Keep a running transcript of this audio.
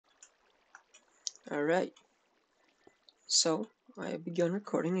Alright, so I have begun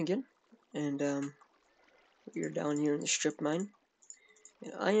recording again, and we are down here in the strip mine,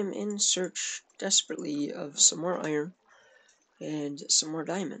 and I am in search desperately of some more iron and some more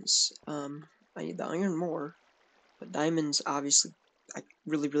diamonds. I need the iron more, but diamonds obviously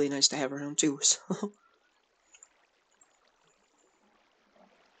really nice to have around too, so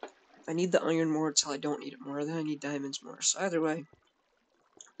I need the iron more until I don't need it more, then I need diamonds more. So either way,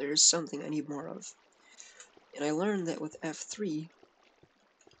 there's something I need more of. And I learned that with F3,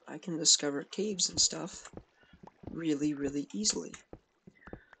 I can discover caves and stuff really easily.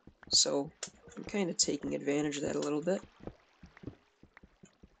 So I'm kind of taking advantage of that a little bit.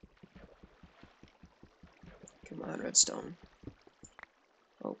 Come on, redstone.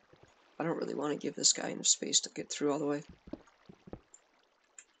 Oh, I don't really want to give this guy enough space to get through all the way.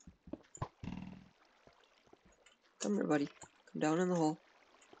 Come here, buddy. Come down in the hole.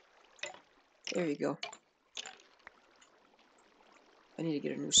 There you go. I need to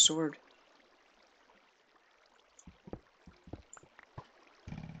get a new sword.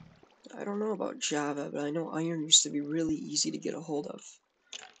 I don't know about Java, but I know iron used to be really easy to get a hold of.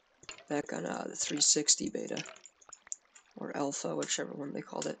 Back on the 360 beta. Or alpha, whichever one they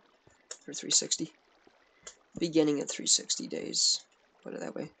called it. Or 360. Beginning of 360 days. Put it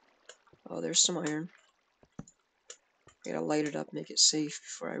that way. Oh, there's some iron. I gotta light it up, make it safe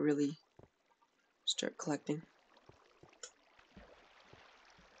before I really start collecting.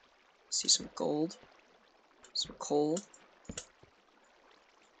 See some gold. Some coal.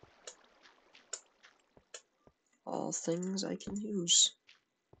 All things I can use.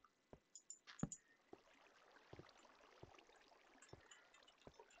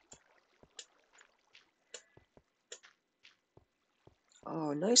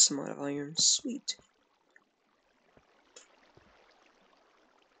 Oh, nice amount of iron. Sweet.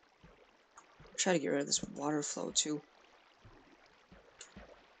 Try to get rid of this water flow too.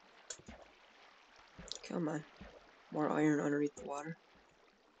 Come on. More iron underneath the water.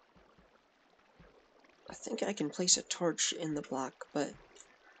 I think I can place a torch in the block, but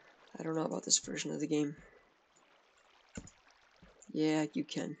I don't know about this version of the game. Yeah, you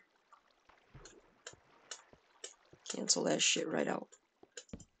can. Cancel that shit right out.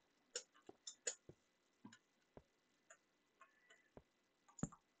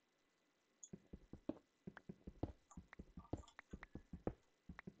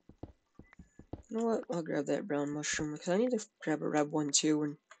 You know what? I'll grab that brown mushroom, because I need to grab a red one too,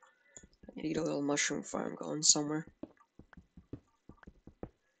 and I need to get a little mushroom farm going somewhere.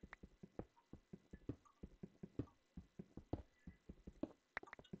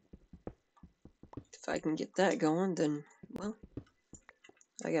 If I can get that going, then, well,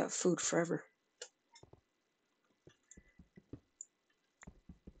 I got food forever.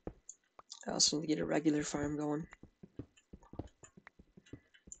 I also need to get a regular farm going.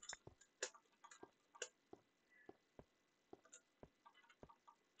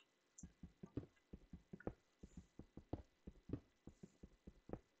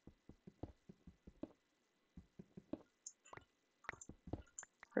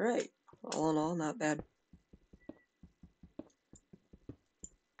 Alright, all in all, not bad.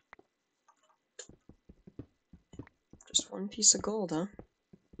 Just one piece of gold, huh?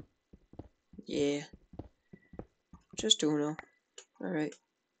 Yeah. Just uno. Alright.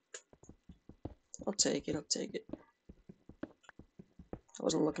 I'll take it, I'll take it. I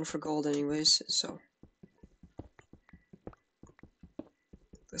wasn't looking for gold anyways, so.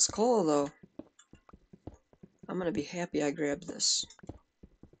 This coal, though, I'm gonna be happy I grabbed this.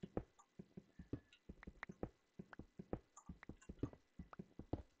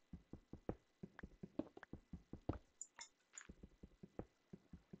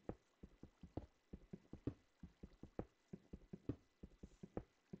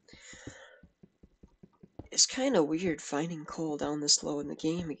 It's kind of weird finding coal down this low in the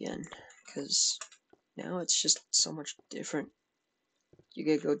game again, because now it's just so much different. You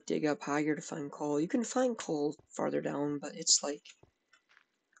gotta go dig up higher to find coal. You can find coal farther down, but it's like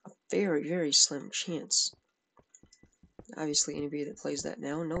a very slim chance. Obviously, anybody that plays that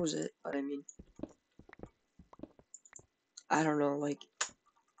now knows it, but I mean, I don't know, like,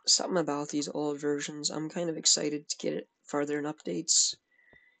 something about these old versions, I'm kind of excited to get it farther in updates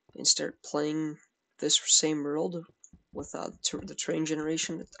and start playing this same world with the terrain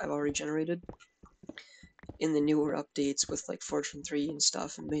generation that I've already generated in the newer updates with like Fortune 3 and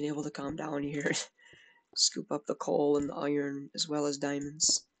stuff, and being able to calm down here, scoop up the coal and the iron as well as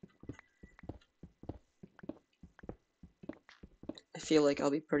diamonds. I feel like I'll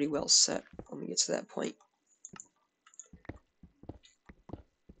be pretty well set when we get to that point.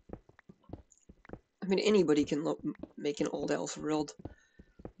 mean, anybody can make an old elf world,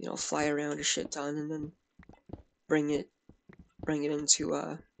 you know, fly around a shit ton and then bring it into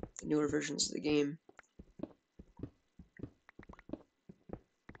the newer versions of the game.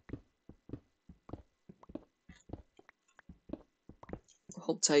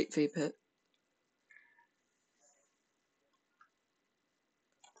 Hold tight, Vapit.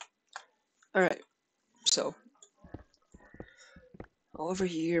 Alright, so over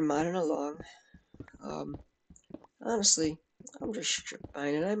here, modding along. Honestly, I'm just strip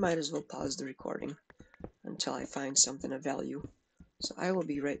mining. I might as well pause the recording until I find something of value. So I will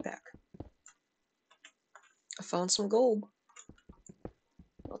be right back. I found some gold.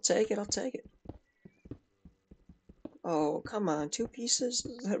 I'll take it, I'll take it. Oh, come on, 2 pieces?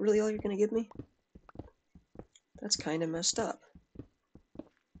 Is that really all you're gonna give me? That's kinda messed up.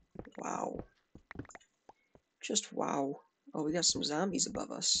 Wow. Just wow. Oh, we got some zombies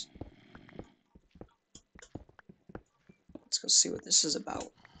above us. Let's go see what this is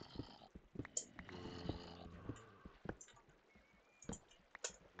about.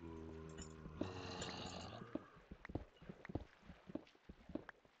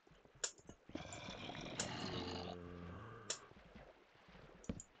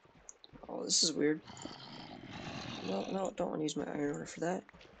 Oh, this is weird. No, no, don't want to use my iron ore for that.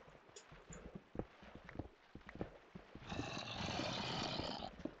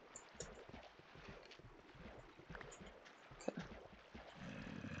 Okay.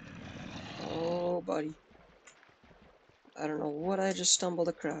 Oh, buddy. I don't know what I just stumbled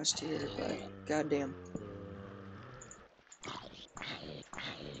across here, but goddamn.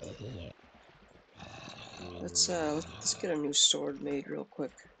 Let's get a new sword made real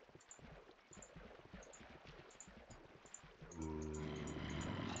quick.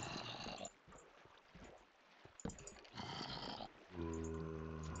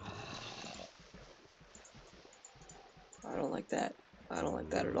 I don't like that. I don't like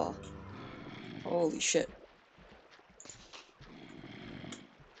that at all. Holy shit.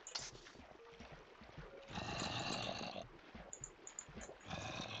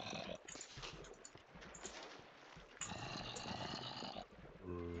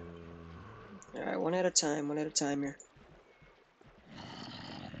 Alright, one at a time here.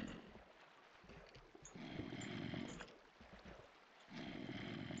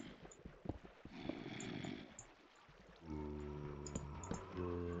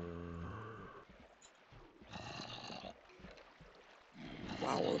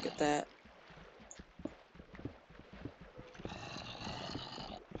 Wow, look at that.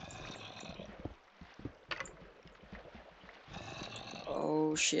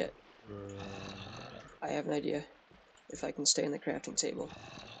 Oh shit. I have an idea. If I can stay in the crafting table.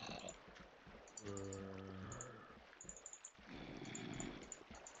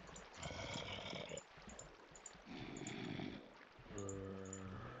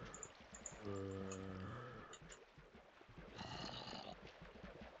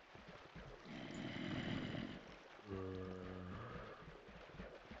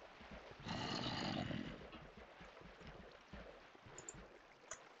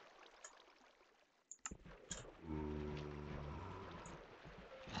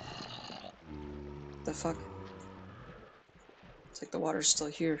 The fuck? It's like the water's still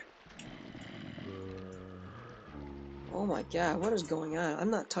here. Oh my god, what is going on? I'm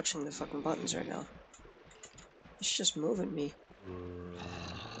not touching the fucking buttons right now. It's just moving me.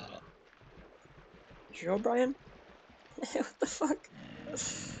 Hero Brian? What the fuck?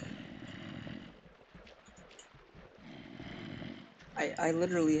 I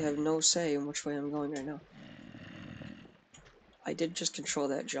literally have no say in which way I'm going right now. I did just control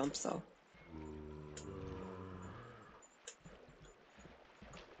that jump though.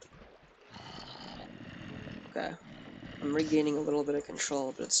 Okay. I'm regaining a little bit of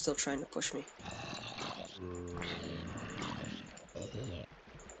control, but it's still trying to push me.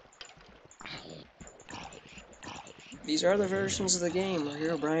 These are the versions of the game where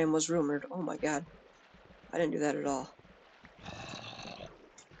Hero Brian was rumored. Oh my god. I didn't do that at all.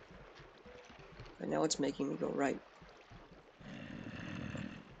 And now it's making me go right.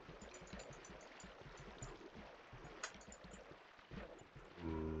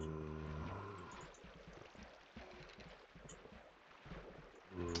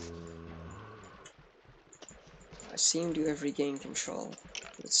 I seem to have regained control,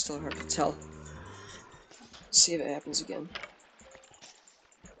 but it's still hard to tell. Let's see if it happens again.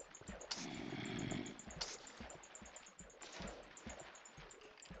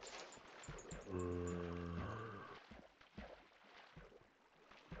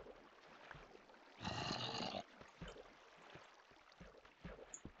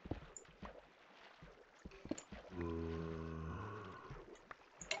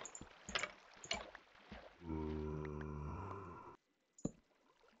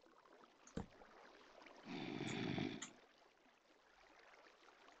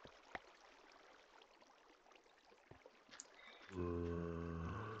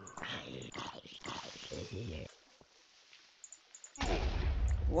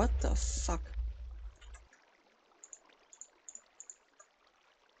 What the fuck?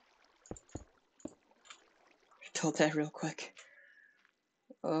 Build that real quick.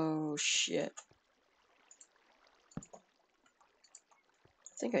 Oh shit. I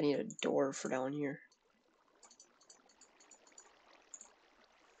think I need a door for down here.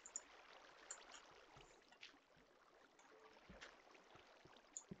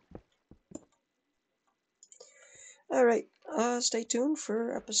 Alright, stay tuned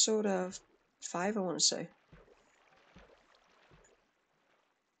for episode 5, I want to say.